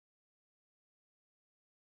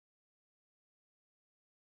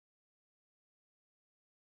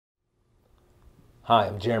Hi,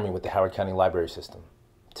 I'm Jeremy with the Howard County Library System.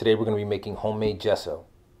 Today we're going to be making homemade gesso.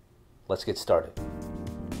 Let's get started.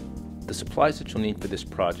 The supplies that you'll need for this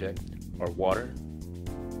project are water,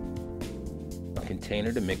 a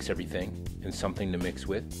container to mix everything and something to mix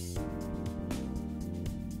with,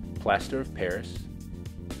 plaster of Paris,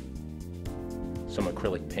 some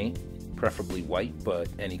acrylic paint, preferably white, but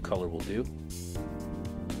any color will do,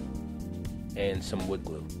 and some wood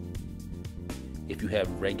glue. If you have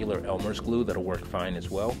regular Elmer's glue, that'll work fine as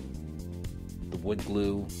well. The wood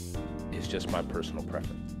glue is just my personal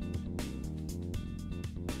preference.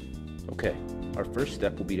 Okay, our first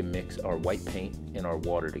step will be to mix our white paint and our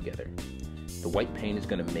water together. The white paint is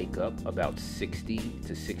going to make up about 60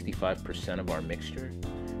 to 65% of our mixture,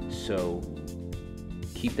 so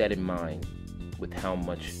keep that in mind with how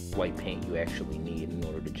much white paint you actually need in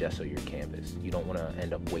order to gesso your canvas. You don't want to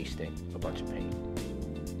end up wasting a bunch of paint.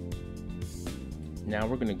 Now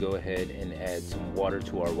we're going to go ahead and add some water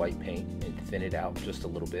to our white paint and thin it out just a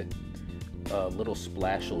little bit. A little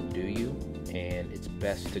splash will do you, and it's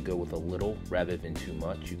best to go with a little rather than too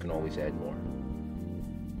much. You can always add more.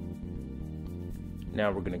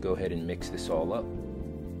 Now we're going to go ahead and mix this all up.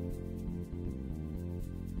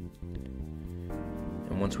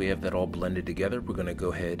 And once we have that all blended together, we're going to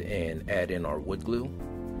go ahead and add in our wood glue.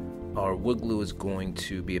 Our wood glue is going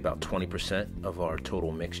to be about 20% of our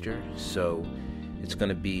total mixture, so it's going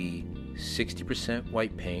to be 60%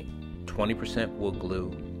 white paint, 20% wood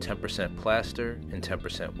glue, 10% plaster, and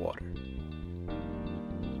 10% water.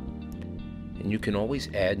 And you can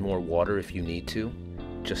always add more water if you need to,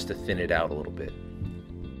 just to thin it out a little bit.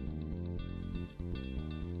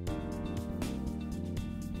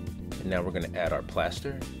 And now we're going to add our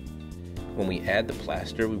plaster. When we add the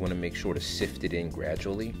plaster, we want to make sure to sift it in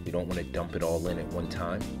gradually. We don't want to dump it all in at one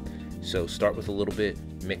time. So start with a little bit,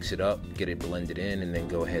 mix it up, get it blended in, and then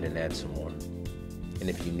go ahead and add some more. And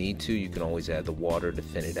if you need to, you can always add the water to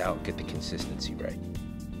thin it out, get the consistency right.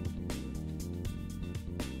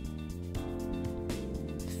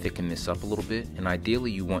 Thicken this up a little bit, and ideally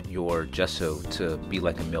you want your gesso to be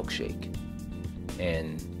like a milkshake.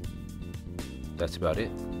 And that's about it.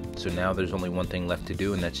 So now there's only one thing left to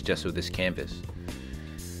do, and that's gesso this canvas.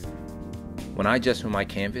 When I gesso my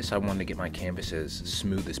canvas, I want to get my canvas as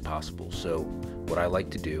smooth as possible. So what I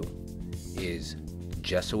like to do is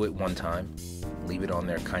gesso it one time, leave it on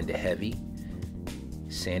there kind of heavy,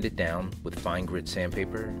 sand it down with fine grit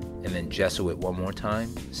sandpaper, and then gesso it one more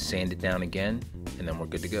time, sand it down again, and then we're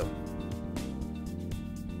good to go.